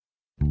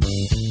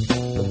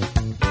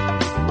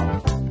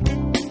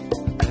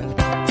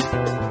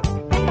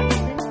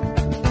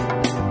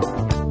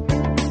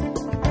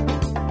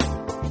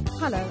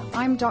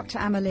Dr.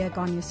 Amalia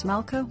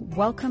Gonyas-Malka.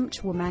 Welcome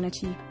to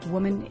Womanity,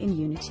 Women in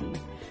Unity,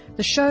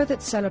 the show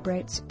that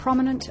celebrates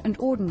prominent and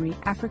ordinary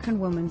African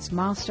women's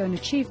milestone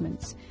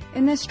achievements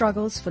in their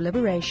struggles for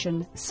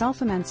liberation,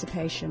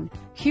 self-emancipation,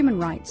 human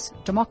rights,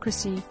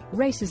 democracy,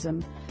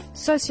 racism,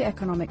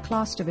 socioeconomic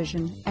class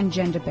division, and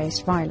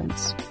gender-based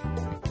violence.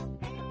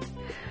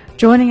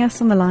 Joining us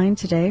on the line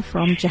today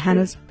from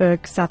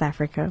Johannesburg, South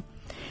Africa,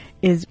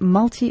 is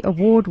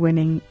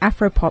multi-award-winning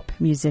Afropop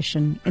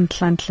musician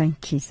Nhlanhla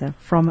Kisa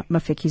from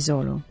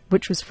Mafikizolo,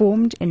 which was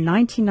formed in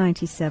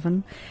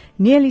 1997,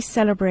 nearly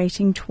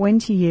celebrating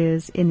 20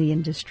 years in the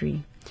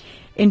industry.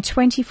 In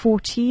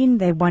 2014,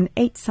 they won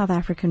 8 South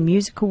African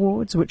Music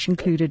Awards, which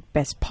included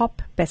Best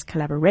Pop, Best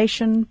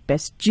Collaboration,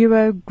 Best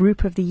Duo,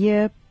 Group of the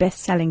Year,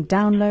 Best-Selling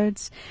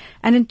Downloads,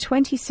 and in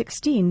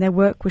 2016, their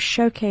work was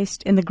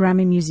showcased in the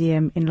Grammy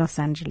Museum in Los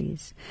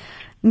Angeles.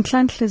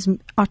 Nhlanhla's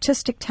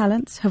artistic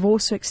talents have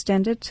also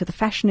extended to the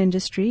fashion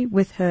industry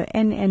with her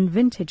NN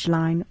Vintage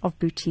line of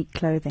boutique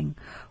clothing.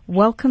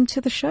 Welcome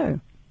to the show.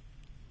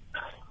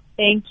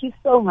 Thank you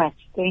so much.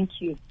 Thank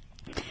you.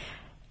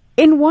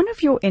 In one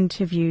of your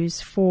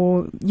interviews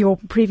for your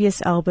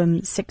previous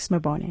album, Six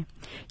Mabone,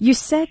 you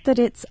said that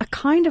it's a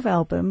kind of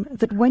album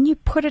that when you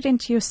put it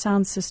into your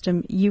sound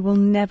system, you will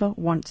never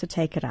want to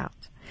take it out.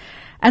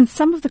 And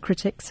some of the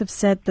critics have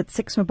said that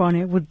Six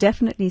Mabone will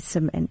definitely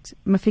cement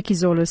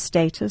Mafikizolo's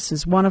status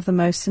as one of the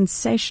most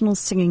sensational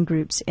singing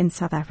groups in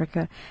South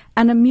Africa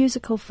and a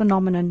musical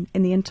phenomenon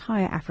in the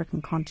entire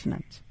African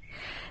continent.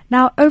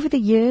 Now, over the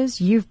years,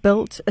 you've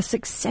built a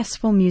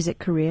successful music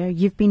career.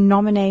 You've been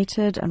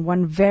nominated and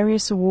won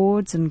various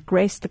awards and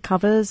graced the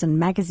covers and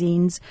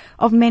magazines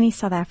of many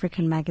South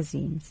African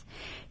magazines.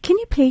 Can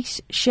you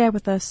please share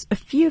with us a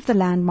few of the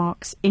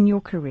landmarks in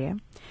your career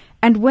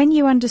and when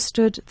you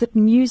understood that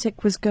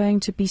music was going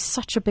to be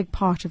such a big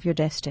part of your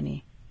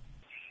destiny?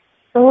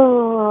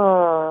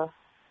 I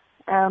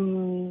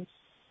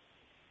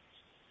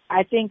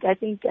think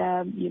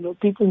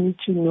people need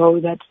to know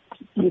that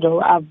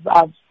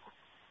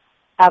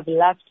I've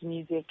loved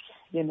music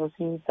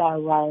since I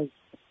was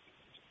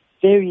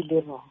very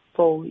little.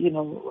 So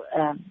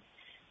as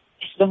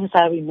long as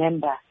I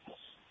remember,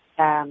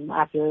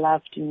 I've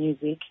loved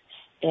music,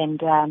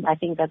 and I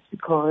think that's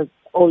because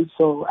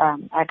also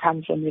I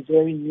come from a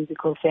very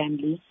musical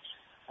family.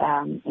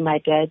 My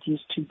dad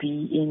used to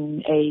be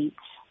in a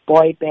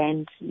boy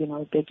band,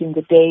 back in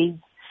the days,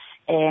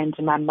 and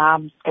my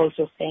mom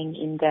also sang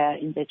in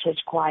the church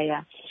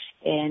choir.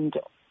 And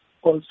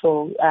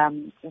also,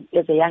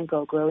 as a young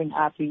girl growing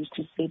up, we used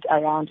to sit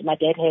around. My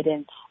dad had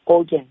an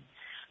organ,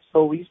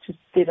 so we used to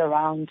sit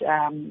around,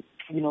 in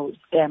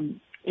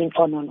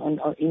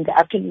the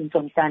afternoons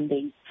on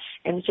Sundays,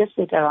 and we just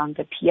sit around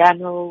the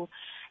piano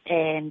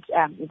and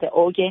the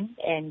organ,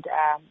 and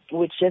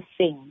we'd just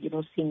sing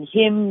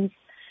hymns,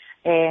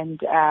 and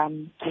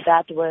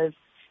that was,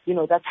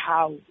 that's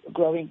how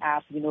growing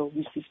up, we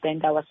used to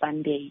spend our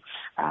Sunday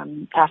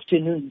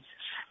afternoons,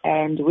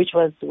 and which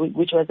was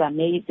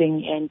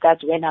amazing. And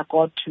that's when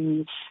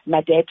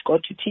my dad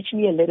got to teach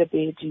me a little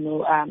bit, a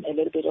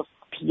little bit of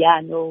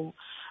piano,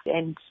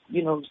 and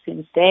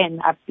since then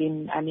I've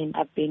been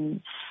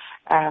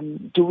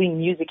doing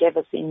music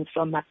ever since,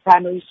 from my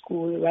primary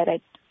school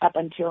right up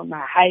until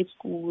my high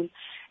school,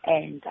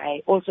 and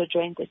I also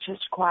joined the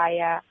church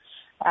choir.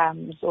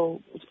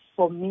 So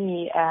for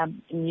me,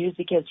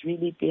 music has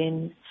really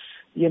been,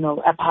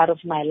 a part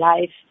of my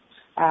life,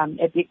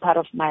 a big part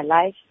of my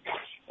life.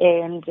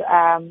 And,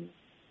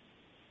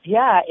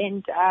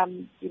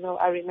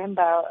 I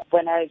remember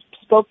when I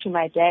spoke to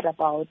my dad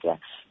about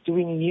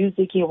doing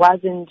music, he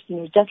wasn't,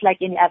 just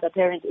like any other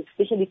parent,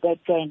 especially back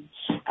then,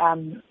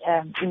 in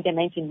the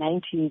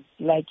 1990s,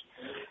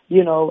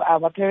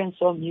 our parents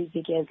saw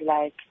music as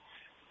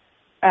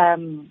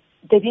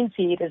they didn't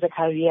see it as a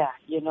career,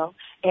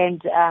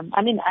 and,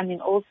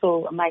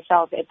 also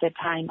myself at the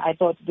time, I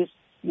thought this,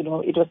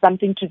 it was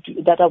something to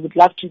do that I would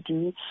love to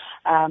do,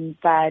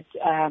 but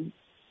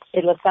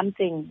it was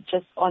something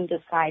just on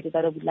the side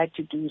that I would like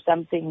to do,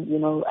 something,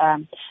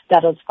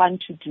 that was fun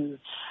to do,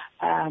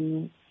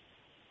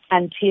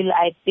 until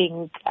I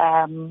think,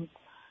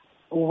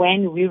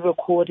 when we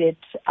recorded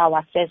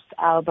our first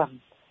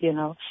album,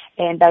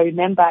 and I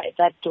remember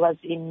that was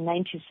in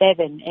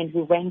 97, and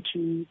we went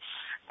to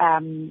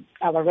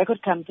our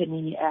record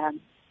company,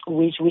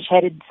 which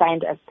hadn't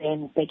signed us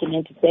then back in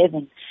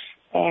 97.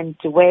 And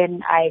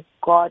when I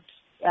got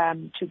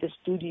to the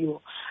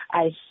studio,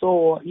 I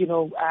saw,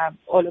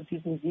 all of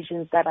these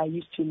musicians that I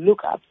used to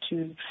look up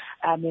to.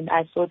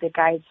 I saw the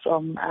guys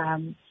from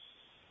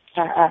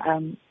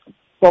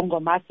Bongo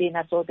Maffin,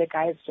 I saw the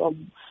guys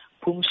from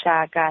Boom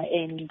Shaka,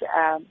 and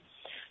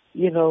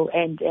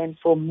and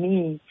for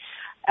me,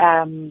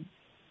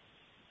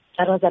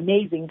 that was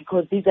amazing,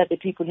 because these are the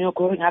people,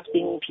 growing up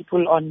seeing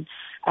people on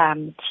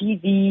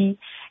TV,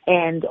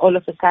 and all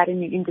of a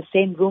sudden you're in the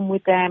same room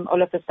with them.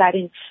 All of a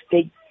sudden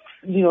they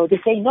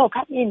say, no,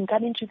 come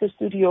into the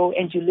studio,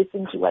 and you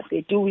listen to what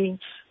they're doing,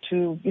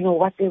 to,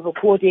 what they're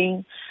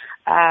recording.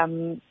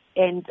 And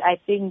I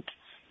think,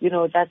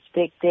 that's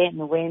back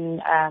then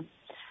when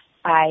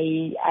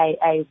I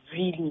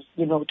really,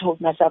 told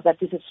myself that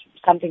this is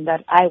something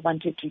that I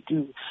wanted to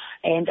do.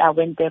 And I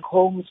went back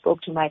home,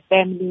 spoke to my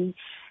family,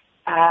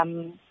 but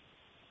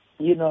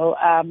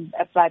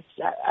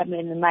I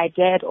mean, my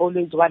dad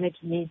always wanted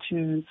me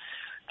to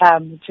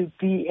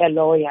be a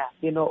lawyer,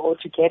 or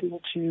to get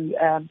into,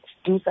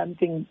 do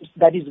something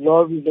that is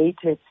law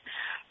related.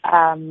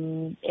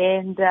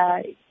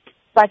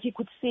 But he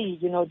could see,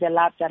 the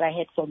love that I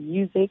had for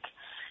music.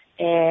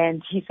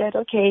 And he said,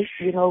 okay,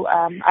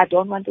 I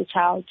don't want a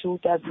child who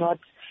does not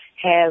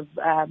have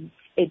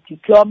a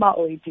diploma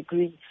or a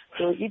degree.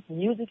 So if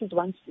music is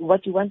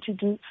what you want to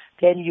do,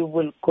 then you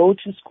will go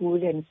to school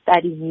and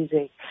study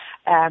music.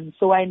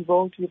 So I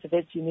enrolled with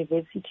Wits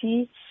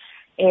University,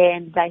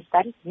 and I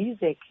studied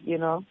music,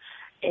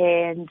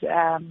 and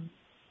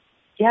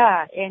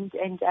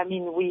I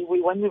mean, we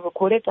when we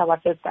recorded our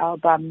first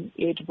album,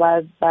 it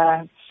was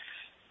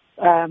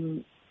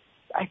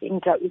I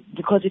think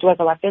because it was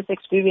our first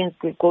experience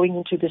going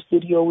into the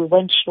studio, we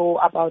weren't sure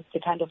about the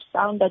kind of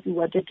sound that we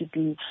wanted to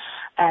do.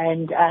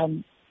 And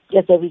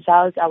as a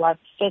result, our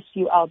first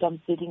few albums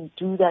didn't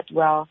do that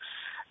well.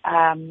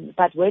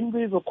 But when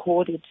we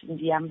recorded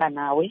Ndihamba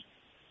Nawe,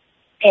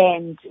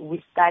 and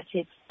we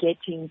started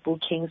getting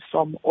bookings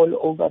from all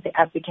over the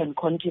African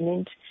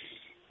continent,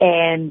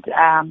 and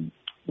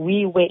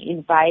we were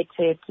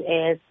invited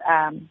as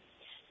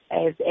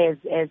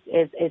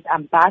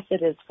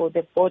ambassadors for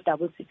the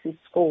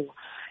 4664,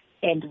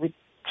 and we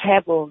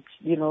traveled,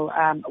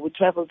 we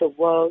traveled the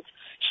world,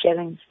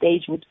 sharing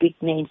stage with big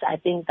names. I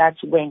think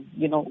that's when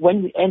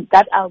we, and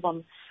that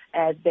album,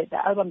 the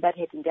album that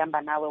had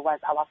Ndihamba Nawe was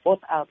our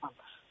fourth album.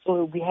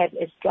 So we had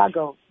a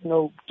struggle,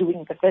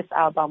 doing the first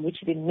album, which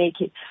didn't make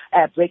it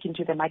break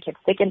into the market.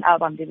 Second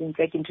album didn't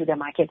break into the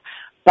market,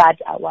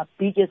 but our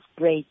biggest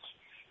break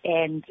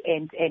and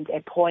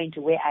a point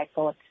where I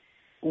thought,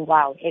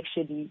 wow,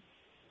 actually,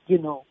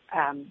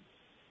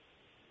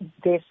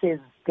 this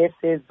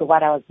is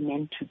what I was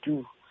meant to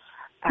do.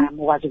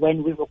 Was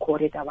when we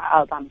recorded our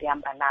album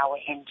Ndihamba Nawe,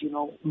 and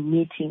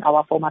meeting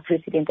our former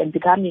president and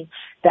becoming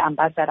the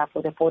ambassador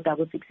for the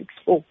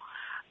 46664,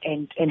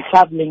 and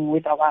traveling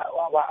with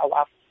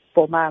our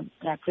former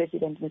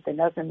president, Mr.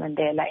 Nelson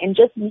Mandela, and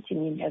just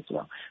meeting him as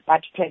well.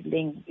 But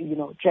traveling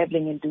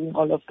and doing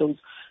all of those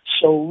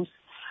shows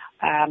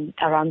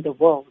around the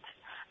world.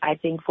 I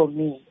think for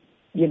me,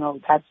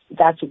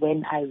 that's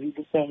when I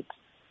really said,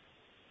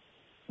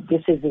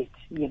 this is it,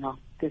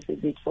 this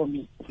is it for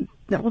me.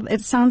 Well,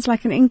 it sounds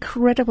like an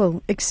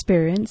incredible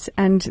experience,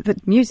 and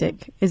that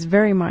music is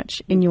very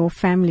much in your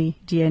family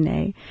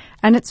DNA.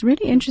 And it's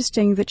really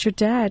interesting that your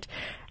dad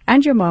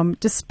and your mom,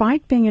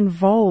 despite being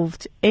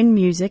involved in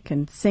music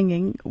and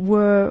singing,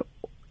 were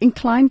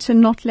inclined to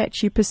not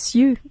let you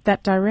pursue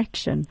that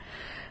direction.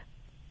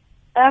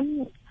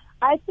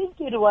 I think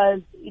it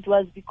was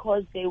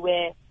because they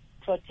were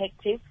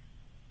protective.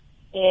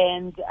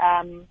 And,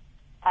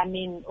 I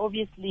mean,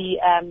 obviously,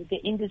 the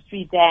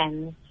industry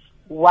then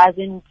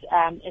wasn't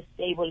as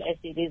stable as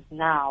it is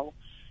now.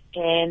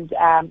 And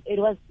it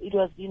was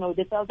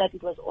they felt that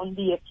it was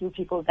only a few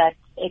people that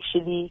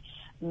actually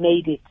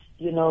made it,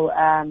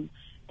 and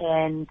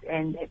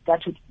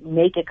that would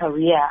make a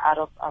career out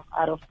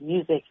of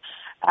music.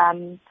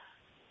 And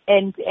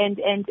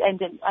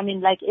I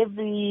mean, like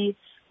every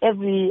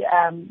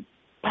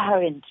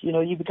parent,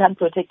 you become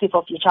protective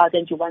of your child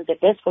and you want the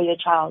best for your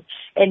child.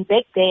 And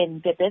back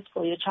then, the best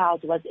for your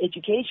child was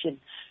education,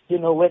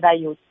 whether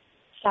your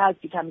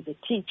child becomes a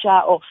teacher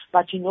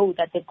but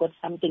that they've got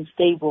something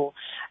stable.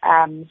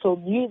 So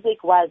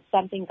music was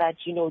something that,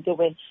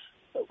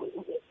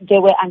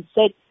 there were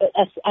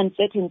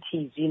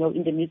uncertainties,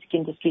 in the music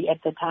industry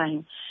at the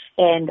time.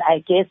 And I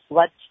guess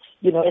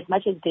as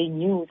much as they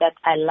knew that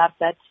I loved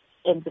that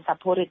and they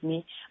supported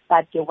me,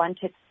 but they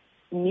wanted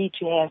me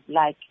to have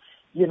a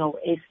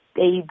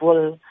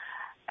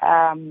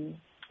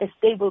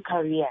stable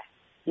career,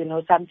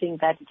 something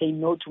that they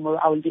know tomorrow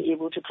I will be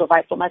able to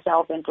provide for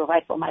myself and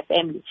provide for my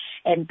family.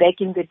 And back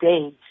in the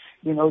day,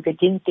 they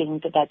didn't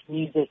think that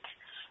music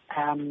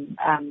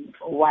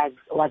was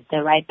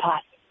the right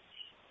path.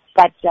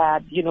 But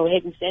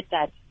having said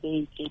that,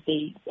 they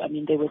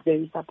were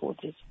very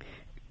supportive.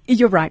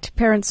 You're right.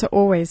 Parents are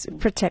always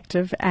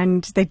protective,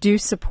 and they do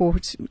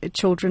support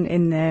children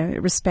in their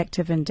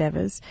respective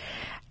endeavours.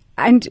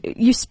 And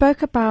you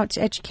spoke about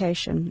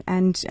education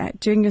and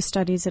doing your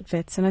studies at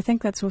Wits, and I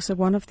think that's also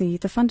one of the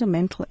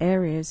fundamental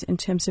areas in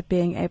terms of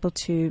being able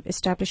to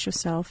establish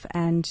yourself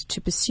and to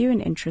pursue an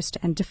interest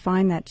and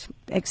define that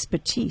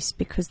expertise,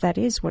 because that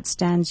is what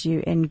stands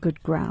you in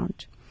good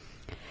ground.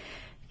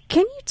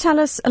 Can you tell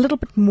us a little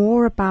bit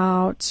more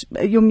about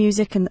your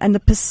music and the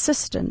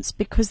persistence?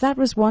 Because that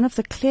was one of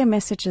the clear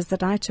messages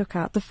that I took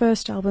out. The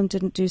first album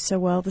didn't do so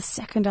well, the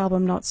second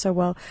album not so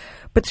well.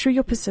 But through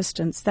your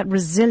persistence, that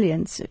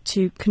resilience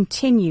to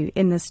continue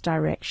in this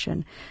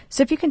direction.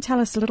 So if you can tell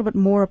us a little bit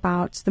more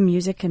about the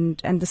music and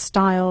the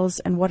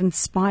styles and what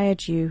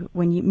inspired you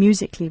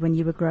musically when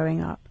you were growing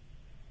up.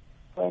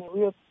 When we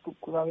were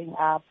growing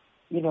up,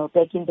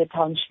 back in the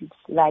townships,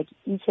 like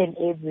each and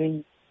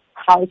every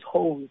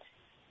household,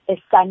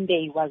 a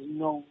Sunday was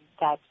known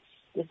that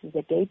this is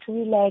a day to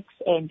relax,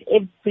 and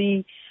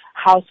every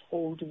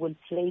household will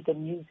play the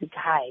music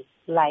high.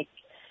 Like,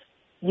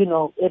 it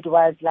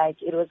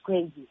was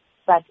crazy.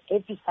 But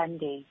every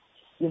Sunday,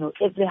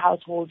 every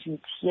household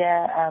you'd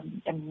hear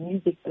a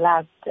music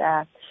blast.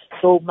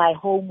 So my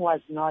home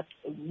was not,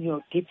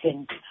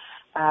 different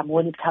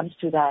when it comes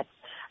to that.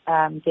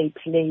 They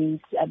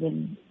played,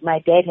 my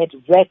dad had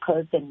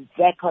records and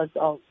records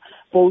of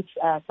both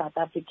South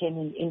African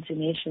and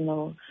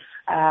international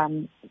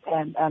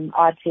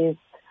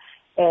artists.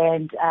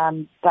 And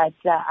but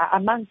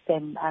amongst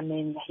them,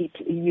 he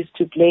used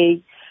to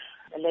play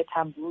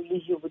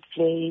Lethambuli. He would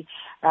play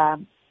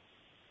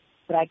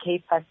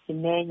Brakey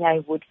Fastimenya. I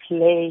would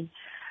play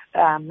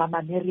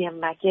Mama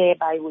Miriam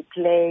Makeba. I would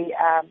play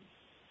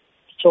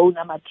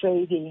Jonah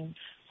Matrading.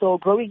 So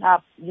growing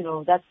up,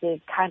 that's the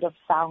kind of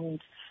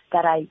sound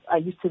that I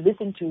used to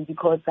listen to,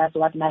 because that's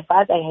what my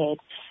father had.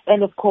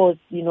 And of course,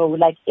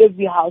 like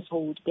every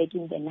household back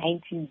in the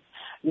 90s,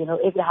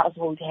 every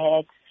household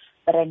had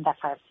Brenda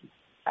Fassie.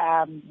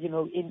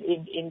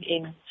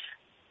 In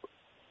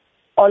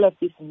all of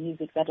this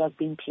music that was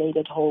being played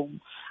at home,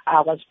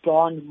 I was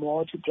drawn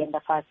more to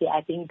Brenda Fassie,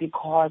 I think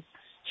because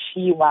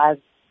she was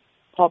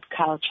pop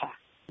culture.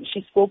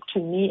 She spoke to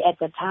me at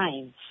the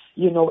time,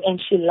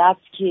 and she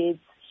loved kids.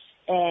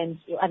 And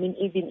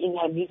even in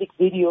her music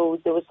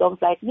videos, there were songs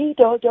like "Me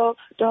do do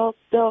do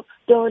do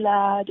do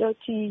la do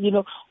ti,"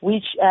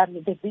 which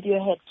the video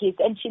had kids,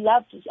 and she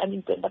loved.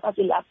 Brenda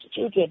Fassie loved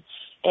children,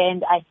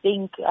 and I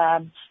think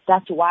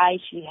that's why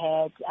she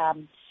had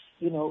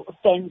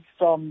fans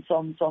from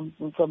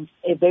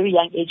a very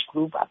young age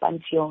group up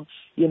until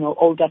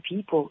older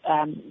people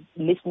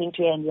listening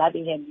to her and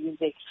loving her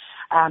music,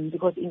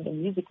 because in the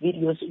music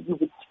videos you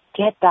would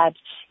get that.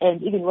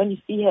 And even when you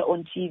see her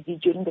on TV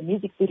during the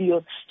music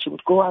videos, she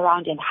would go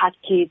around and hug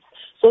kids.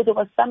 So there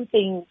was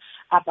something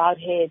about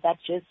her that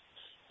just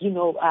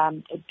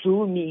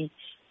drew me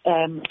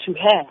to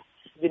her.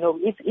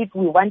 If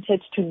we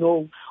wanted to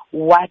know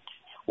what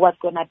was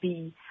gonna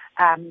be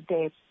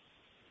the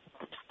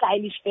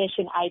stylish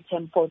fashion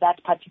item for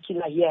that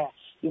particular year,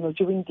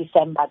 during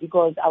December,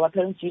 because our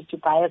parents used to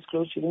buy us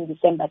clothes during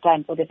December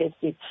time for the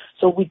festive.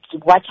 So we'd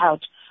watch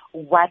out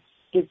what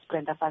is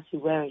Brenda Fassie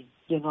wearing,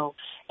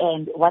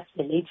 and what's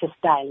the latest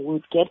style.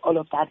 We'd get all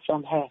of that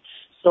from her.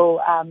 So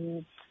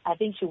I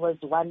think she was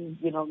one,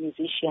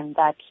 musician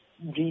that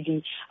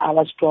really I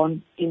was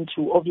drawn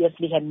into.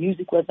 Obviously, her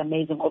music was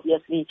amazing.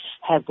 Obviously,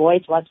 her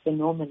voice was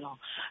phenomenal.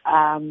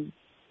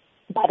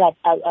 But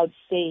I would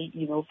say,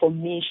 for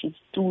me, she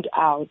stood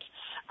out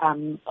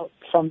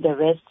from the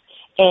rest.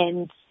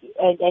 And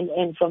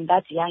from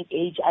that young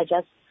age, I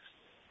just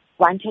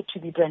wanted to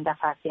be Brenda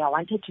Fassie. I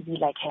wanted to be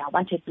like her. I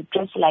wanted to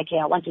dress like her.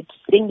 I wanted to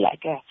sing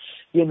like her,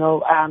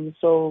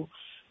 So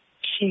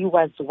she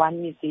was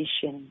one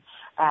musician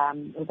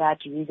that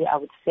really, I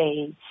would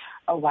say,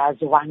 was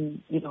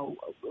one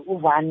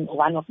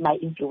of my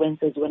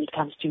influences when it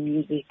comes to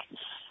music,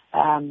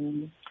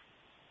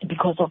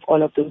 because of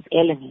all of those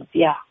elements,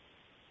 yeah.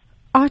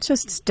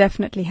 Artists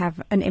definitely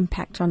have an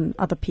impact on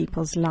other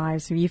people's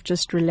lives. You've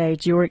just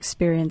relayed your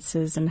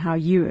experiences and how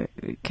you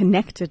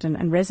connected and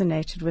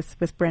resonated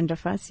with Brenda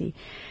Fassie.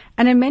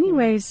 And in many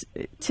ways,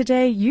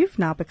 today you've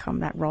now become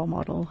that role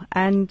model,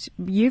 and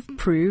you've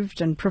proved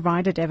and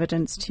provided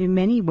evidence to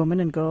many women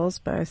and girls,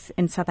 both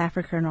in South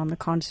Africa and on the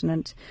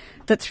continent,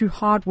 that through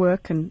hard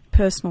work and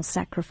personal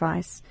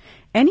sacrifice,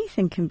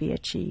 anything can be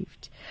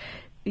achieved.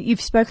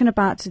 You've spoken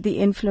about the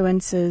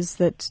influences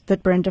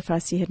that Brenda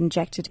Fassie had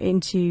injected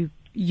into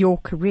your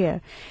career.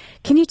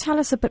 Can you tell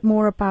us a bit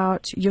more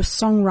about your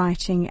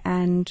songwriting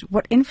and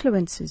what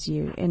influences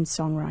you in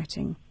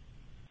songwriting?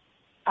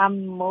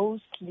 I'm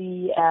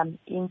mostly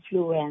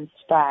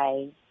influenced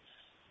by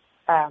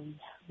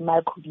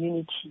my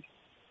community,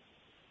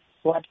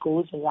 what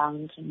goes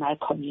around my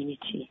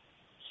community.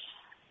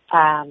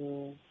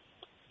 I'm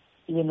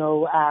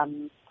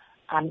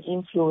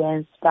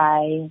influenced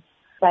by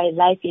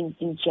life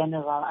in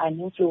general.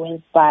 I'm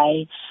influenced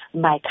by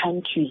my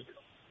country.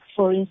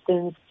 For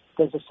instance,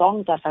 there's a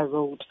song that I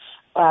wrote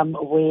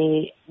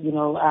where,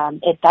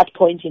 at that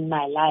point in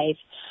my life,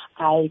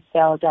 I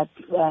felt that,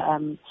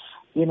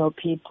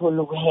 people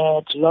who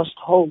had lost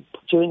hope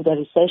during the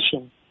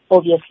recession.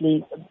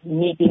 Obviously,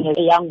 me being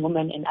a young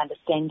woman and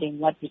understanding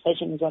what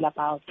recession is all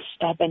about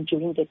happened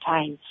during the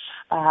time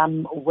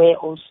where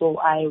also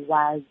I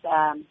was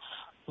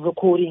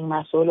recording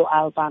my solo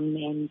album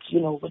and,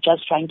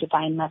 just trying to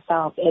find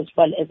myself as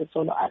well as a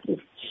solo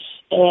artist.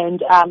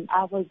 And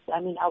I was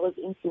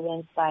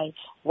influenced by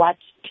what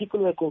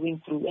people were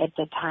going through at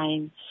the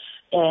time,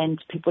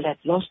 and people had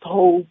lost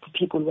hope,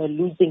 people were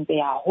losing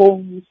their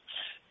homes,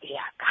 their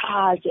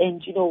cars,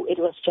 and, it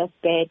was just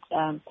bad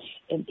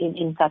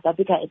in South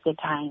Africa at the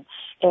time.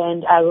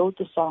 And I wrote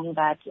a song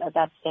that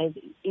says,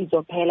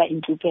 Izophela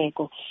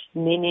Intlupheko,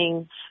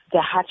 meaning the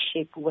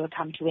hardship will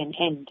come to an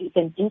end. It's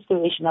an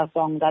inspirational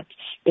song that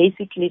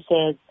basically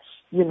says,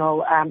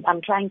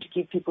 I'm trying to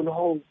give people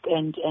hope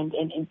and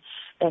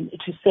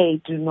to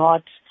say, do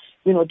not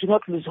do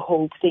not lose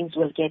hope. Things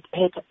will get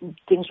better.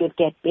 Things will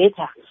get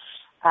better.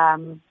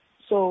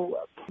 So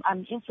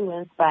I'm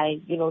influenced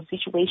by,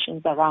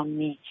 situations around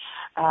me.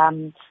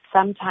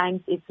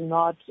 Sometimes it's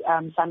not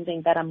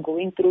something that I'm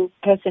going through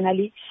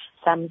personally.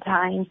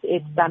 Sometimes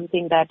it's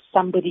something that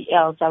somebody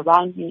else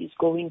around me is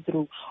going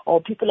through,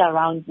 or people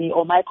around me,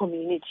 or my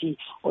community,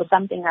 or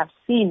something I've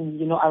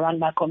seen, around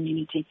my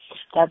community.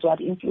 That's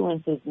what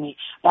influences me.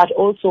 But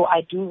also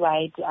I do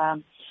write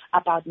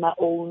about my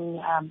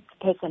own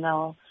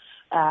personal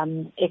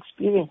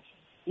experience.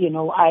 When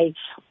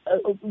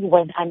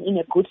I'm in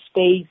a good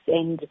space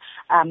and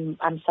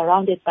I'm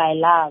surrounded by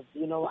love,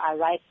 I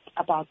write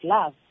about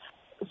love.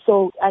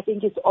 So I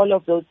think it's all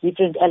of those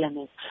different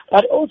elements.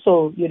 But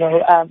also,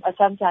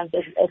 sometimes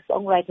as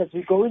songwriters,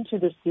 we go into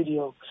the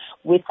studio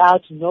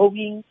without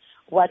knowing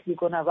what we're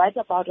going to write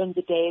about on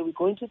the day. We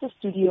go into the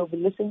studio, we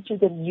listen to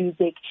the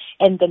music,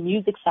 and the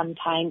music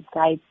sometimes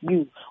guides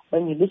you.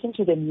 When you listen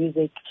to the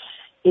music,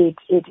 it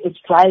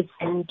drives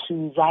you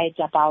to write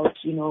about,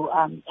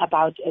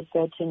 about a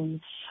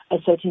certain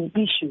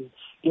issue.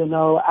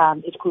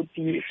 It could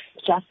be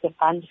just a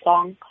fun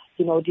song,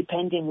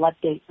 depending what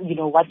you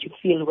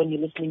feel when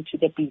you're listening to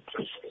the beat.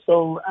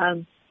 So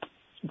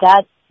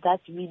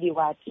that's really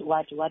what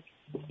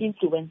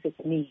influences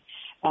me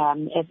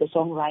as a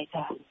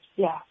songwriter.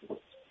 Yeah.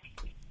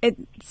 It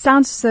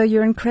sounds as though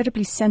you're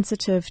incredibly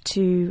sensitive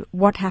to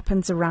what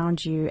happens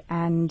around you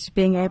and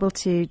being able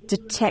to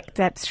detect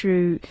that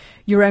through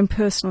your own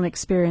personal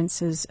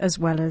experiences as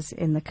well as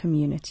in the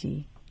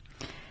community.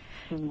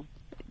 Mm.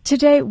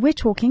 Today, we're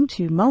talking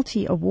to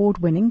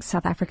multi-award-winning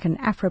South African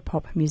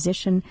Afropop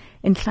musician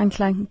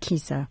Nhlanhla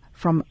Mkhize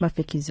from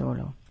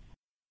Mafikizolo.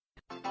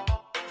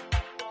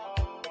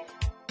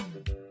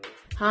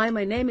 Hi,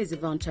 my name is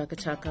Yvonne Chaka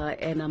Chaka,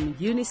 and I'm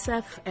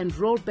UNICEF and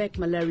Rollback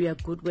Malaria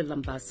Goodwill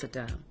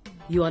Ambassador.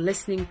 You are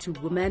listening to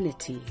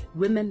Womanity,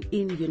 Women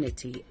in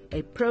Unity,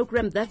 a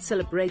program that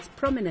celebrates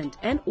prominent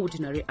and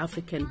ordinary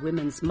African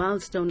women's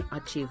milestone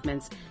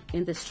achievements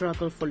in the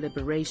struggle for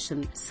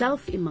liberation,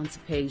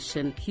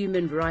 self-emancipation,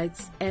 human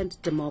rights,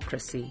 and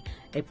democracy.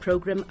 A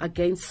program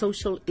against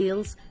social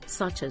ills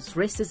such as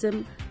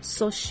racism,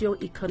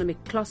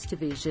 socio-economic class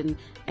division,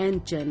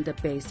 and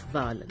gender-based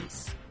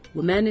violence.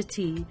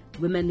 Womanity,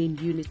 Women in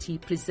Unity,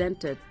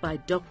 presented by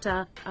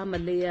Dr.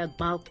 Amalia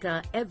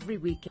Malka every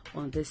week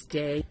on this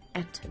day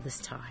at this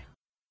time.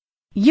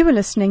 You are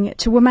listening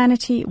to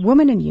Womanity,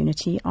 Women in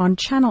Unity on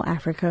Channel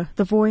Africa,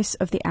 the voice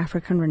of the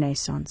African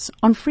Renaissance,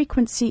 on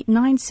frequency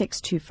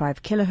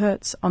 9625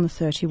 kHz on the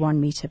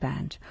 31-meter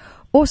band.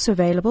 Also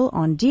available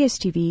on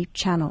DSTV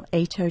Channel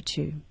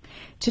 802.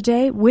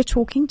 Today, we're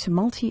talking to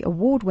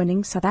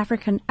multi-award-winning South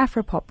African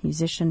Afropop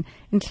musician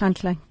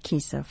Nhlanhla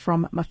Mkhize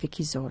from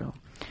Mafikizolo.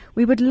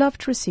 We would love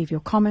to receive your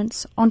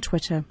comments on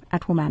Twitter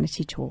at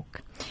Womanity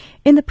Talk.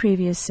 In the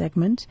previous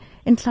segment,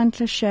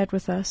 Nhlanhla shared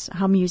with us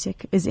how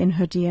music is in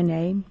her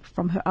DNA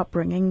from her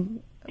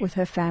upbringing with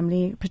her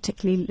family,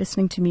 particularly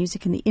listening to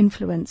music and the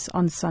influence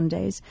on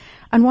Sundays.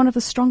 And one of the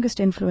strongest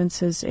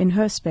influences in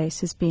her space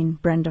has been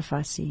Brenda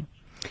Fassie.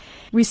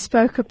 We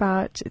spoke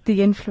about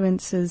the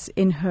influences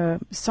in her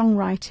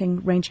songwriting,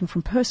 ranging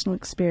from personal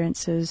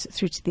experiences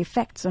through to the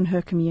effects on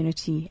her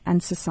community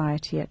and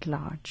society at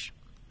large.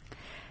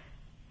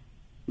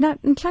 Now,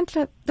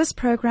 Nhlanhla, this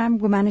program,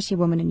 Womanity,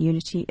 Women in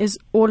Unity, is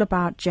all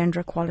about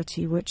gender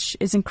equality, which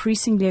is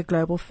increasingly a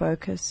global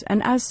focus,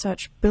 and as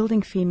such,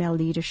 building female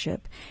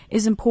leadership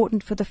is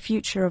important for the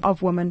future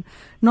of women,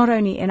 not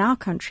only in our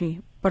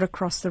country, but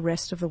across the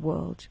rest of the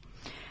world.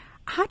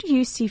 How do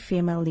you see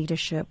female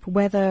leadership,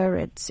 whether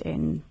it's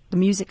in the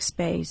music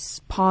space,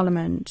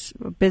 parliament,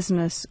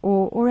 business,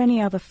 or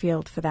any other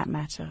field for that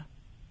matter?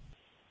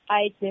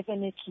 I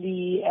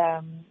definitely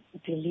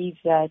believe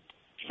that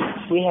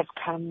we have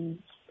come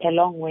a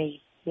long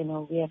way.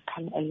 We have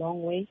come a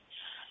long way.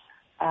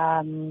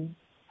 And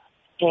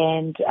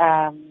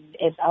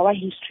as our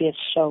history has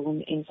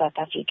shown in South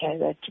Africa,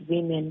 that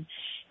women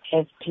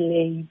have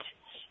played,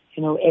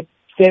 a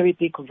very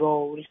big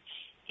role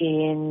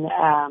in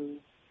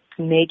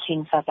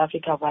making South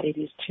Africa what it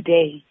is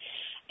today.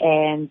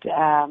 And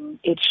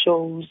it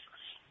shows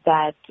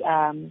that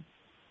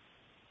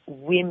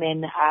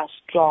women are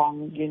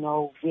strong,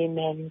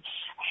 women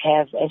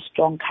have a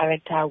strong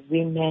character.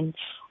 Women,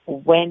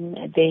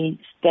 when they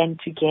stand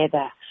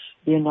together,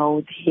 they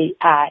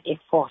are a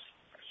force.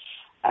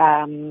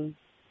 I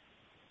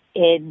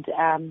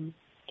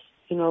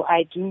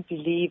do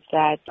believe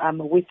that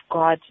with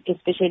God,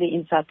 especially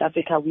in South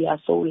Africa, we are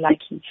so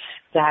lucky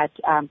that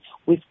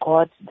we've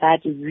got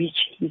that rich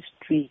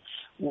history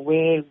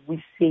where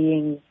we're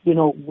seeing,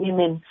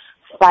 women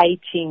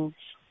fighting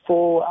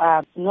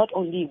for not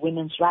only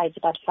women's rights,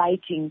 but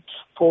fighting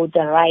for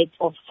the rights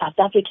of South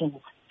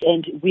Africans.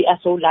 And we are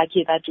so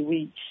lucky that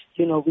we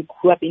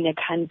grew up in a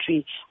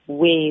country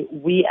where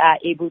we are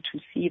able to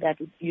see that,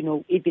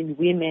 even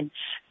women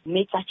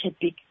make such a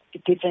big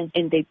difference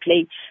and they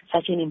play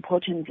such an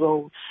important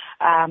role,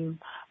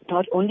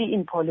 not only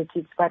in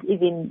politics, but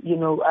even,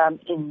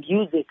 in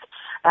music.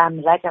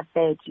 Like I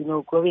said,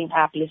 growing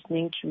up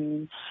listening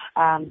to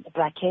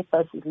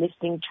Brakefas,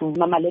 listening to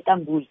Mama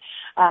Letambul,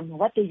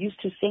 what they used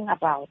to sing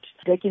about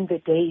back in the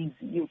days,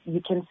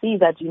 you can see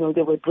that,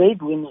 they were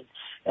brave women.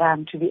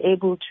 To be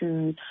able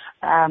to,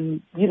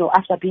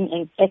 after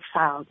being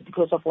exiled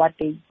because of what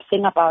they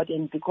sing about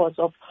and because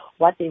of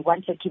what they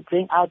wanted to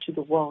bring out to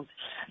the world,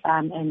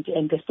 and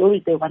the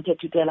stories they wanted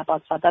to tell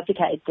about South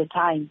Africa at the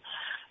time.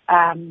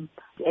 And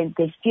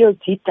they still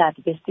did that.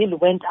 They still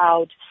went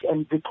out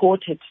and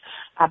reported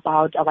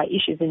about our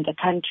issues in the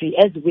country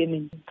as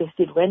women. They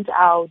still went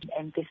out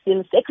and they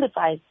still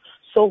sacrificed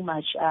so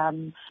much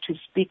to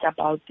speak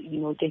about,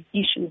 the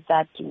issues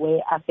that were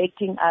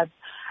affecting us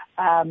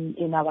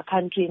in our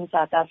country, in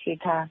South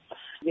Africa.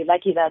 We're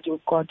lucky that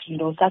we've got,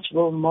 such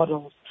role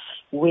models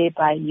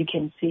whereby you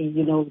can see,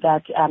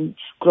 that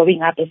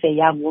growing up as a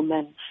young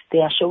woman, they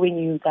are showing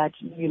you that,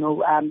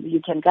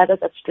 you can gather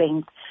that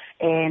strength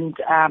and,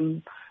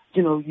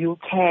 you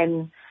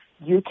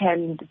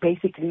can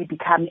basically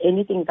become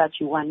anything that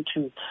you want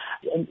to.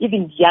 And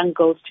even young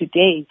girls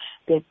today,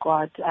 they've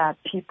got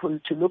people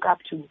to look up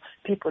to,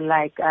 people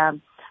like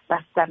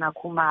Bastana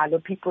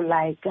Kumalo, people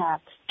like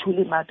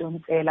Thuli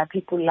Madonsela,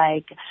 people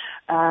like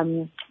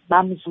Mam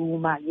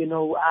Zuma,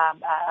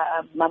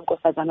 Mam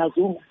Nkosazana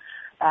Zuma.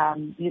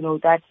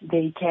 That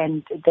they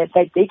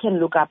can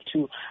look up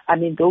to. I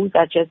mean, those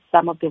are just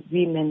some of the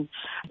women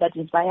that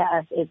inspire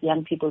us as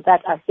young people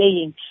that are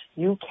saying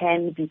you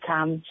can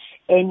become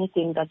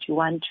anything that you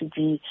want to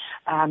be,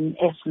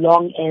 as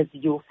long as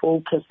you're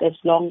focused, as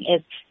long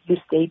as you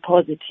stay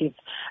positive.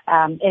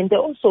 And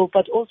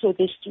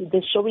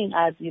they're showing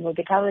us,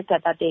 the character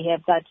that they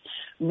have, that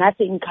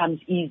nothing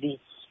comes easy.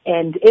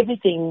 And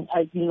everything,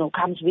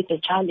 comes with a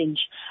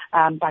challenge,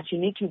 but you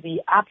need to be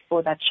up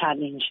for that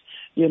challenge.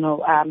 Those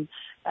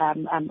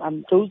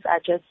are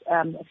just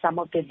some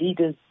of the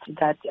leaders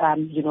that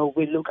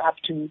we look up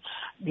to.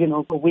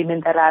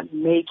 Women that are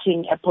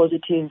making a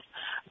positive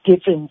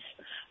difference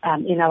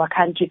in our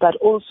country, but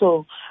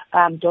also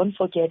don't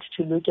forget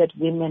to look at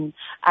women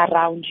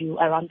around you,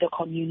 around the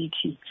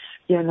community.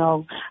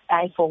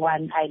 I, for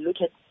one, I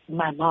look at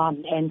my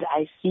mom and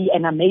I see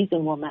an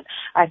amazing woman.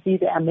 I see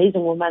the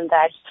amazing woman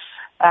that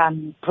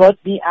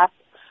brought me up.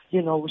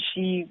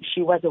 She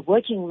was a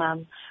working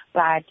mom,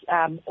 but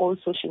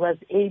also she was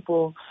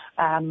able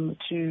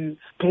to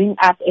bring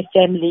up a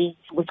family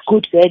with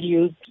good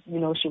values.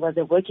 She was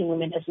a working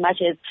woman as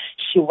much as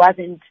she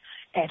wasn't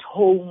at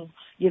home,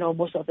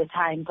 most of the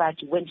time. But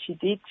when she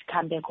did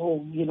come back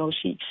home,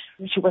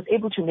 she was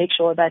able to make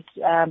sure that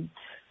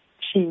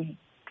she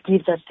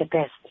gives us the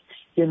best.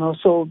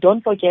 So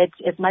don't forget,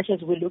 as much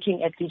as we're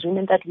looking at these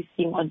women that we're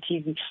seeing on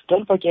TV,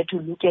 don't forget to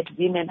look at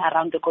women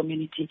around the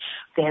community.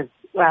 There's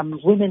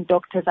women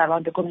doctors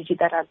around the community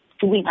that are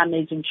doing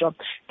amazing job.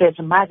 There's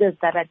mothers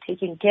that are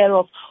taking care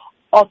of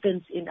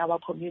orphans in our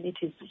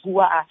communities who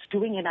are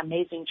doing an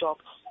amazing job,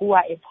 who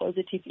are a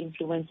positive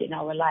influence in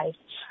our lives.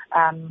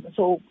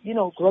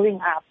 Growing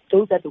up,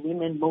 those are the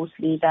women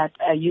mostly that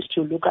I used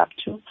to look up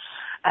to.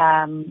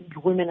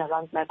 Women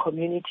around my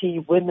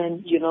community,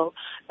 women,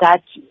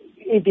 that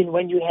even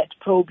when you had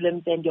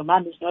problems and your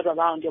mom is not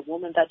around, a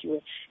woman that you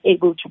were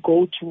able to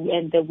go to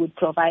and they would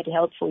provide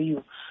help for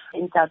you.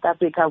 In South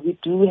Africa, we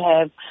do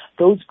have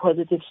those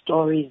positive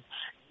stories,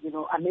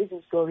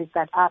 amazing stories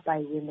that are by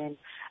women.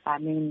 I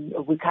mean,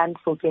 we can't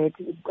forget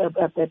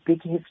a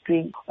big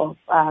history of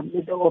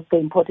the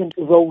important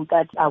role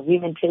that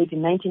women played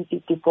in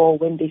 1954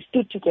 when they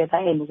stood together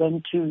and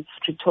went to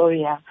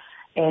Pretoria.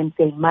 And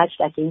they marched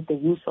against the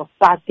use of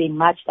force. They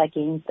marched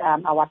against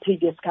our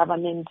previous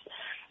government,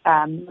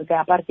 the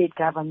apartheid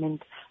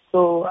government.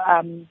 So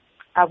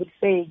I would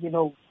say,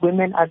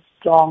 women are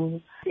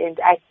strong. And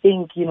I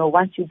think,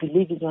 once you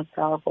believe in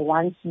yourself, or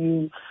once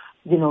you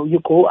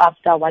go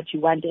after what you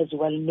want as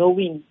well,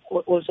 knowing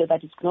also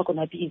that it's not going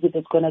to be easy,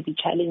 there's going to be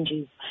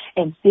challenges,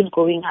 and still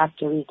going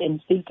after it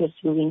and still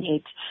pursuing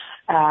it.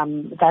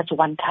 That's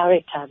one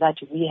character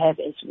that we have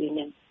as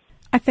women.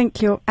 I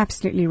think you're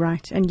absolutely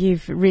right, and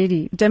you've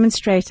really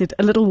demonstrated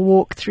a little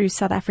walk through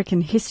South African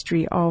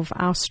history of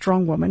our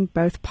strong women,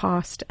 both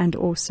past and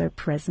also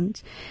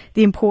present,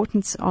 the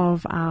importance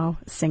of our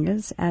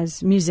singers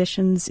as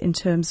musicians in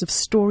terms of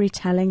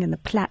storytelling and the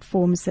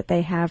platforms that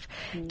they have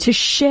to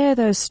share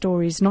those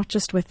stories, not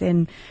just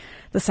within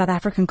the South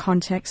African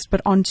context,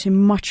 but onto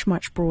much,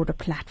 much broader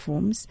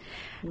platforms.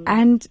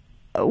 And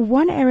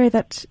one area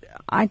that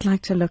I'd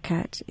like to look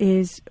at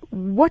is,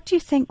 what do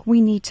you think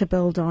we need to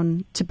build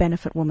on to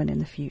benefit women in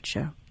the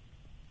future?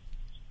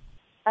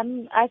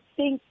 I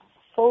think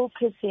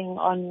focusing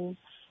on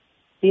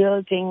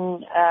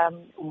building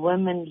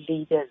women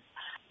leaders,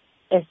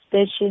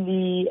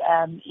 especially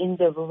in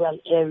the rural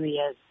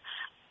areas.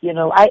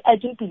 I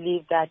do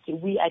believe that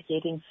we are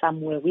getting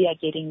somewhere. We are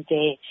getting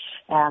there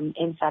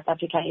in South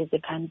Africa as a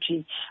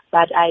country.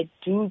 But I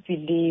do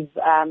believe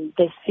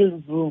there's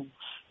still room,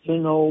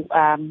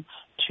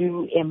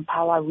 to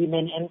empower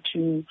women and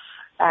to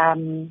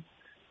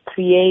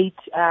create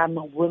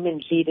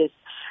women leaders.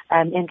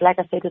 And like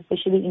I said,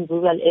 especially in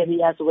rural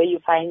areas where you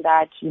find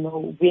that,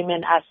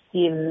 women are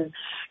still,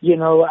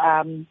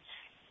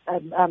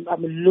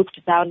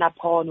 looked down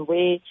upon,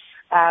 where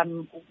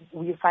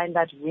you find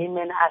that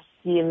women are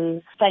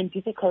still find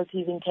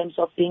difficulties in terms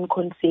of being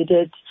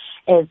considered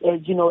as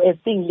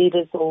being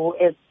leaders or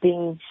as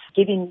being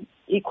given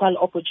equal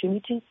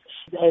opportunities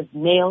as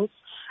males.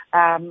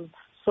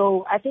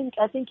 So I think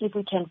if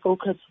we can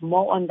focus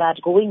more on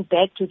that, going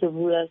back to the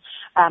rural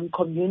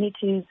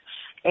communities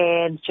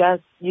and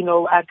just,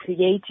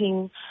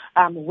 creating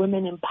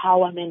women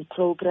empowerment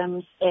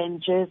programs and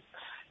just,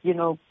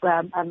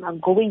 I'm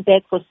going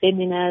back for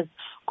seminars,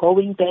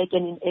 going back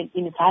and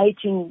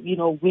inviting,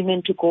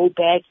 women to go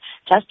back,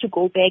 just to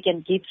go back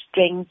and give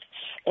strength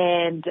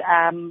and,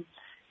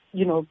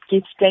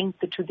 give strength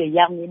to the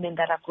young women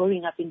that are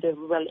growing up in the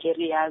rural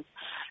areas.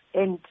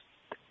 And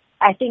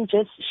I think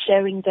just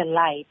sharing the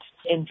light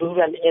in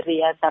rural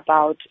areas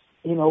about,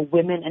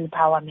 women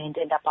empowerment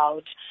and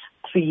about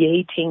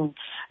creating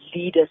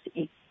leaders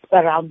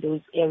around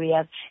those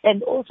areas.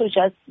 And also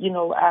just,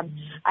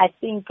 I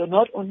think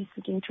not only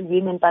speaking to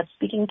women, but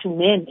speaking to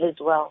men as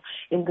well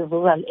in the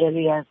rural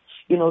areas,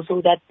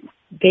 so that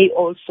they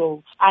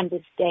also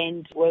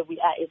understand where we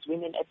are as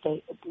women at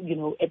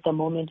the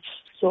moment.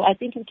 So I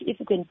think if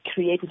you can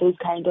create those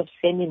kind of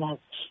seminars,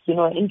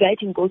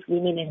 inviting both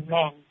women and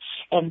men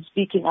and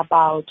speaking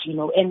about,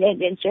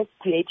 and just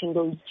creating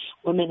those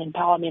women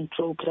empowerment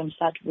programs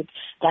that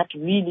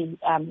really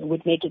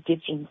would make a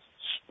difference.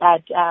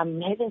 But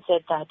having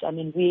said that, I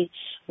mean,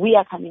 we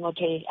are coming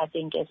okay, I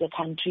think, as a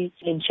country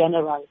in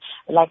general.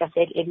 Like I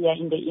said earlier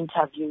in the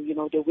interview,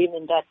 the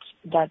women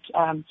that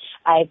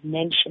I've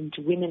mentioned,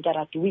 women that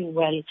are doing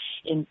well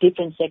in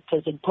different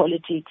sectors, in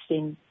politics,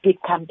 in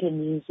big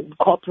companies, in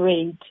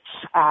corporate,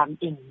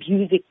 in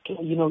music,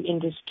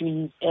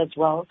 industries as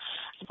well.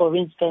 For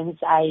instance,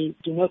 I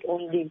do not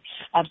only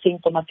sing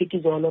for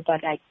Mafikizolo,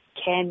 but I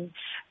can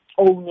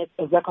own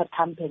a record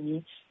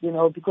company,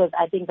 because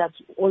I think that's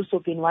also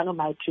been one of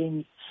my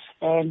dreams,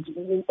 and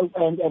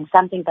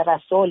something that I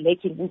saw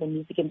lacking in the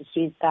music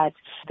industry is that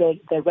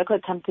the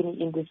record company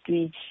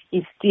industry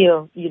is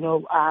still,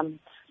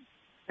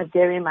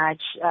 very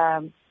much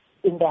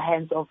in the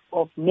hands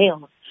of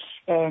males.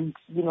 And,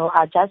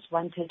 I just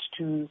wanted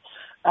to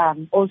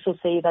also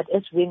say that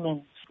as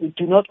women, you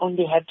do not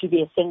only have to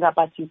be a singer,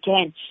 but you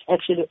can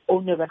actually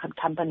own a record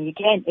company. You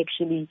can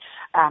actually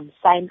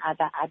sign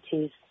other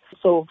artists.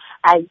 So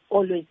I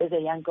always, as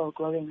a young girl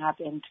growing up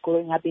in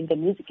the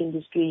music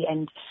industry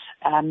and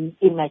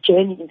in my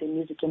journey in the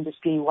music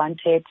industry,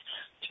 wanted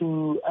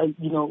to,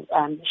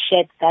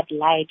 shed that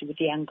light with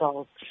young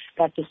girls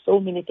that there's so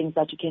many things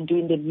that you can do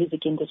in the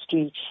music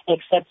industry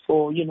except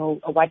for,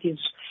 what is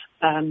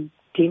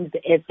deemed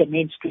as the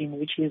mainstream,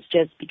 which is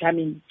just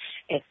becoming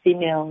a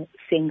female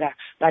singer,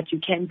 but you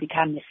can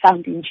become a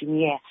sound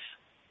engineer.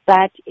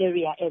 That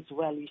area as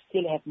well, you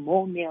still have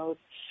more males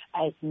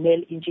as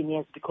male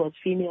engineers because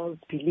females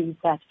believe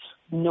that,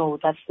 no,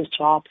 that's the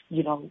job,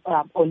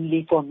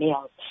 only for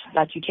males.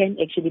 But you can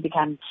actually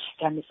become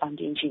a sound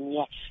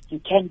engineer. You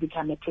can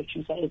become a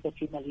producer as a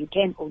female. You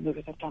can own a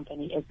record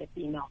company as a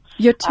female.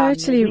 You're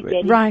totally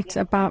right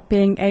about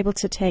being able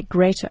to take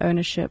greater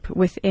ownership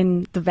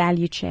within the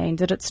value chain,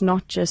 that it's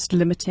not just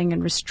limiting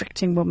and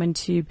restricting women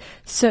to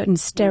certain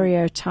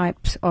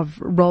stereotypes of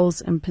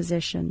roles and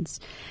positions.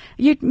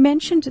 You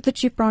mentioned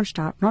that you've branched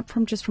out, not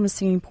just from a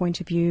singing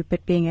point of view,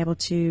 but being able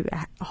to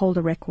hold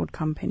a record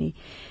company.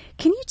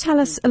 Can you tell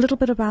us a little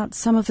bit about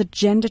some of the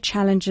gender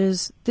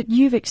challenges that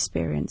you've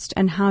experienced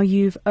and how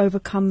you've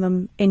overcome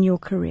them in your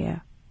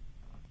career?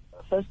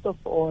 First of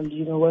all,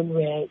 when we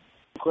were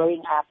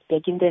growing up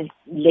back in the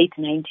late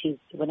 90s,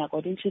 when I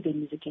got into the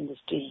music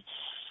industry,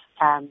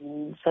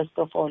 first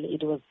of all,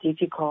 it was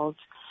difficult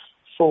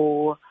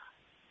for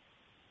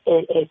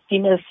a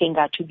female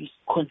singer to be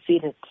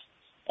considered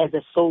as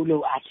a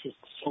solo artist.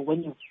 So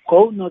when you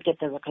go look at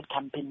the record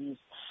companies,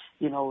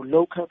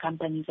 local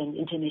companies and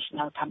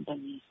international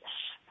companies,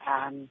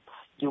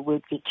 you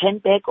would be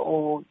turned back,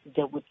 or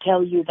they would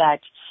tell you that,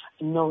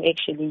 no,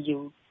 actually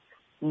you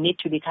need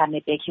to become a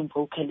backing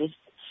vocalist.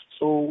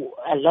 So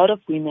a lot of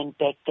women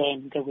back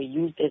then, they were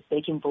used as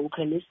backing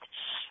vocalists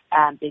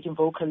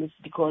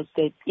because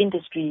the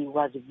industry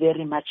was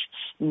very much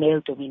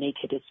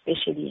male-dominated,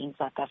 especially in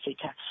South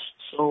Africa.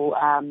 So,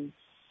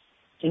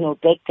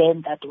 back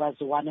then that was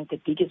one of the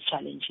biggest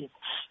challenges.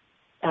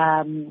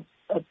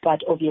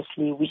 But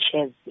obviously which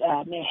has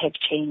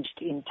changed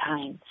in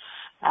time.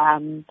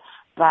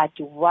 But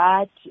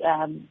what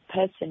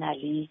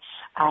personally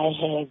I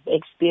have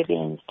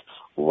experienced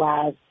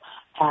was,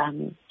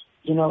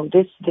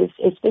 this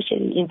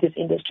especially in this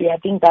industry, I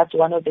think that's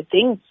one of the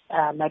things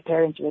my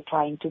parents were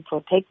trying to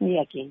protect me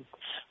against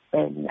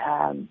when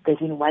they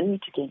didn't want me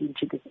to get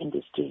into this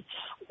industry,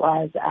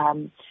 was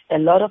a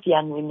lot of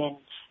young women,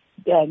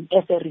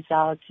 as a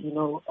result,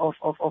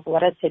 of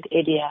what I said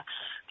earlier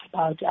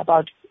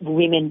about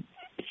women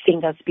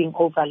singers being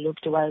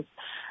overlooked, was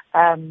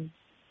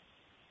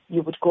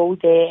you would go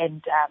there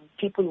and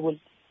people would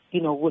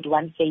would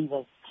want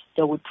favors.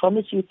 They would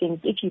promise you things.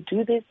 If you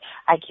do this,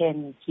 I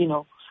can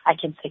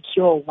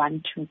secure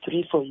 1, 2,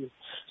 3 for you.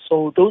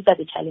 So those are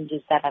the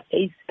challenges that I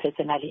face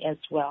personally as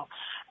well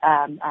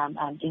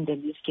in the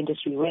music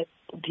industry, where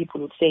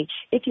people would say,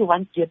 if you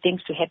want your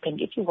things to happen,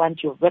 if you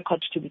want your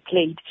records to be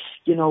played,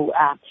 you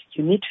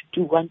need to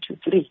do 1, 2,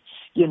 3.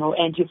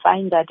 And you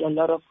find that a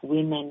lot of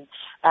women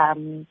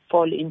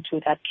fall into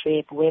that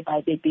trap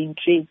whereby they're being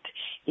tricked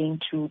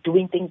into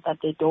doing things that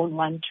they don't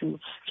want to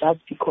just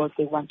because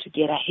they want to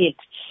get ahead.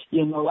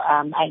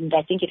 And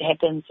I think it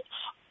happens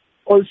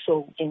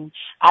also in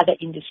other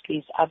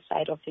industries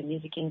outside of the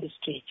music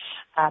industry.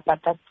 But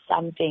that's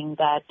something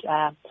that,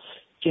 that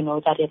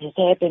it has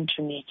happened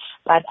to me.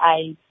 But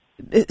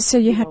So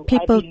you have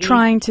people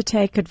trying to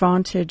take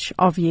advantage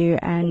of you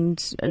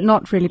and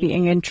not really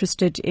being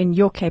interested in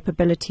your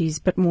capabilities,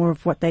 but more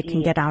of what they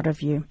can get out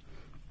of you.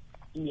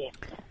 Yes,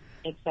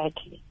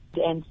 exactly.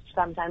 And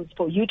sometimes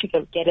for you to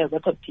get a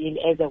record deal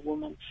as a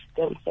woman,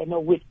 they would say, no,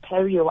 we'll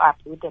pair you up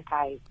with the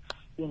guys.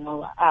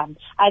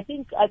 I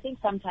think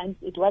sometimes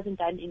it wasn't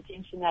done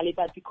intentionally,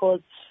 but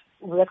because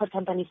record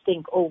companies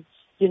think,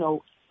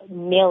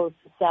 males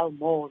sell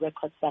more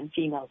records than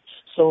females.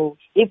 So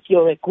if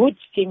you're a good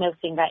female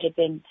singer,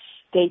 then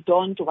they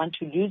don't want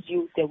to lose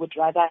you. They would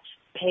rather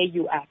pair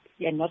you up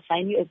and not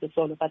sign you as a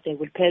solo, but they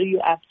would pair you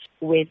up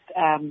with,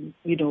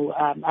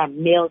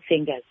 male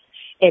singers.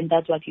 And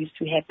that's what used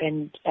to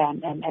happen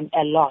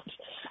a lot.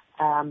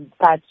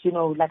 But,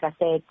 like I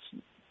said,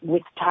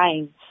 with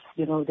time,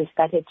 they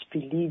started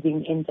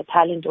believing in the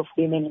talent of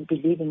women and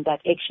believing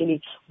that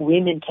actually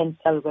women can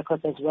sell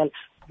records as well.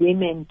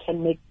 Women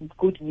can make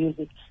good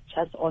music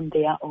just on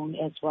their own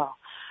as well.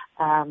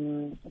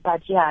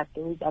 But yeah,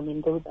 those are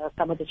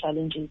some of the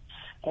challenges.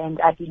 And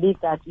I believe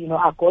that,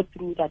 I got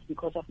through that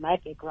because of my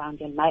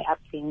background and my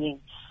upbringing,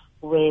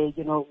 where,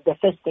 the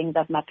first thing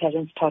that my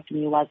parents taught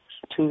me was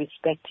to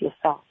respect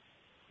yourself.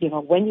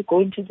 When you go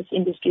into this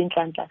industry in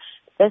Nhlanhla,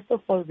 first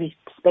of all,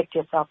 respect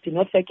yourself. Do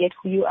not forget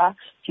who you are.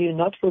 Do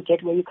not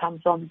forget where you come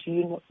from. Do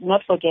you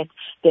not forget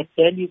the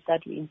values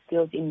that we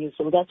instilled in you.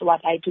 So that's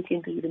what I took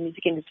into the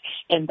music industry,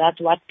 and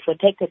that's what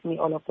protected me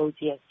all of those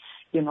years.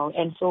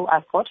 And so I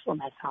fought for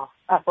myself.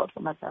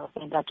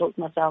 And I told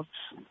myself,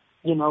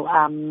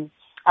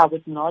 I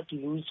would not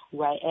lose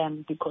who I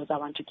am because I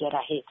want to get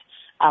ahead.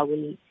 I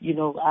will,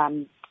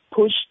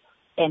 push,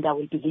 and I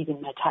will believe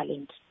in my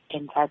talent.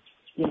 And that's,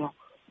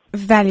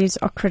 Values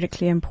are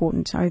critically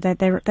important.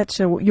 That's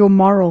your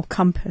moral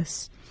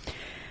compass.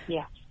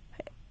 Yeah.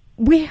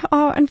 We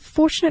are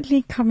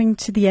unfortunately coming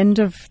to the end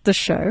of the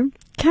show.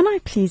 Can I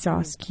please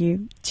ask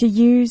you to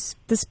use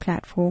this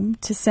platform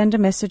to send a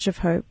message of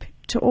hope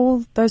to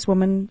all those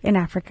women in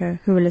Africa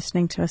who are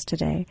listening to us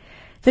today,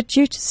 that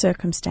due to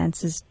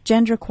circumstances,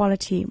 gender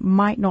equality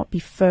might not be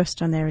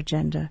first on their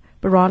agenda,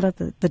 but rather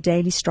the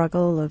daily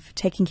struggle of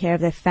taking care of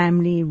their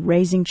family,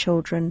 raising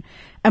children,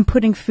 and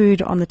putting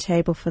food on the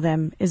table for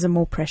them is a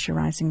more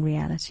pressurizing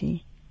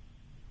reality?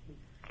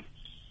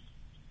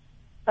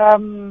 I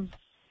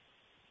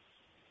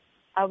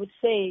would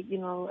say,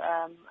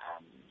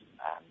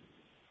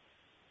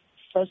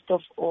 first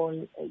of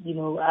all,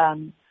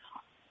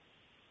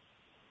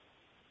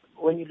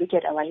 when you look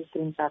at our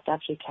history in South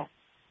Africa,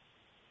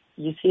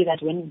 you see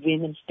that when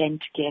women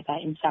stand together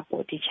and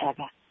support each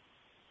other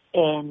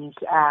and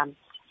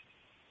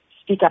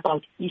speak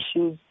about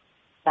issues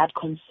that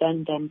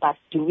concern them, but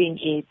doing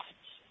it,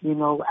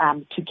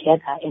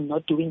 together and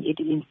not doing it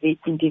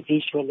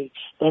individually,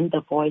 then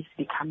the voice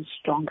becomes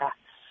stronger.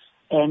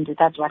 And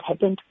that's what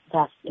happened to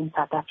us in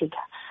South Africa.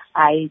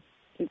 I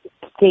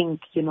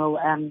think,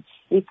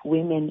 if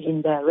women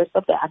in the rest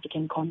of the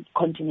African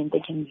continent, they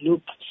can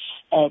look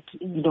at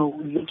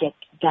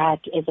that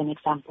as an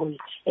example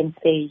and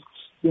say,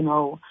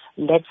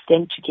 let's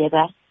stand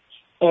together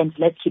and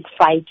let's keep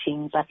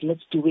fighting, but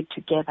let's do it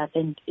together.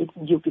 Then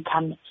you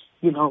become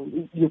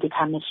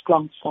a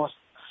strong force.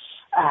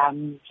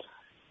 And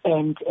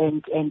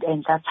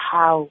that's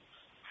how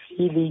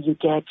really you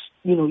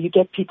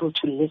get people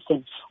to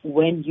listen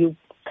when you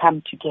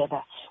come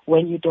together,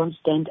 when you don't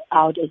stand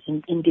out as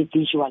an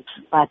individual,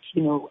 but,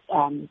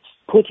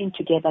 putting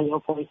together your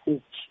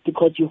voices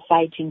because you're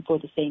fighting for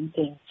the same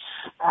thing.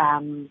 I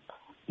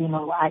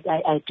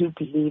do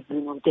believe, they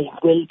will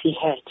be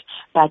heard,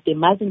 but they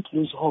mustn't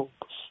lose hope.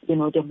 They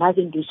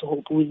mustn't lose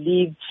hope.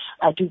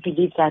 I do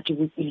believe that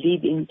we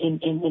live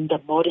in the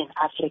modern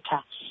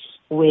Africa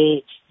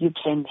where you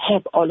can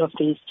have all of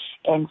this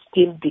and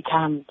still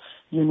become,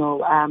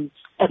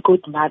 a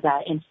good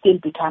mother and still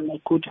become a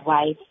good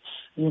wife,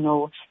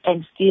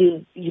 and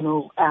still,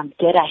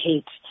 get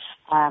ahead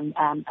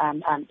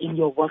in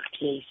your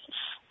workplace.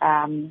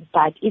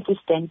 But if we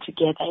stand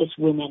together as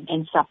women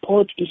and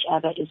support each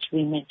other as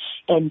women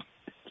and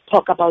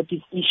talk about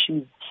these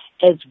issues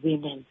as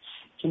women,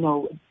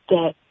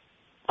 the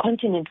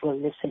continent will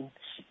listen.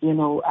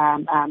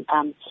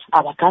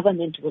 Our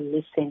government will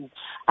listen.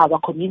 Our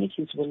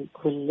communities will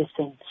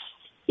listen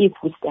if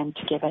we stand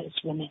together as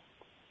women.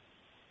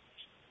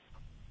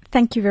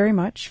 Thank you very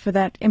much for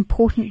that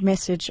important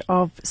message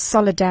of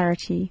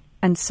solidarity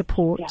and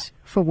support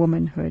for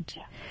womanhood.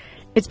 Yeah.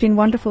 It's been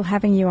wonderful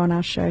having you on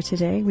our show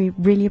today. We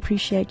really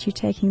appreciate you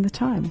taking the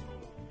time.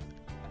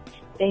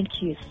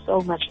 Thank you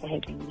so much for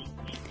having me.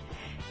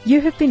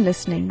 You have been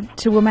listening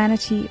to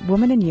Womanity,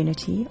 Woman in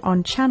Unity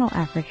on Channel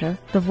Africa,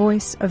 the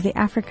voice of the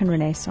African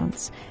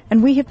Renaissance,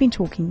 and we have been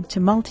talking to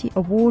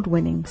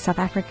multi-award-winning South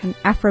African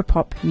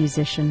Afropop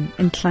musician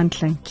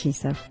Nhlanhla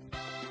Kisa.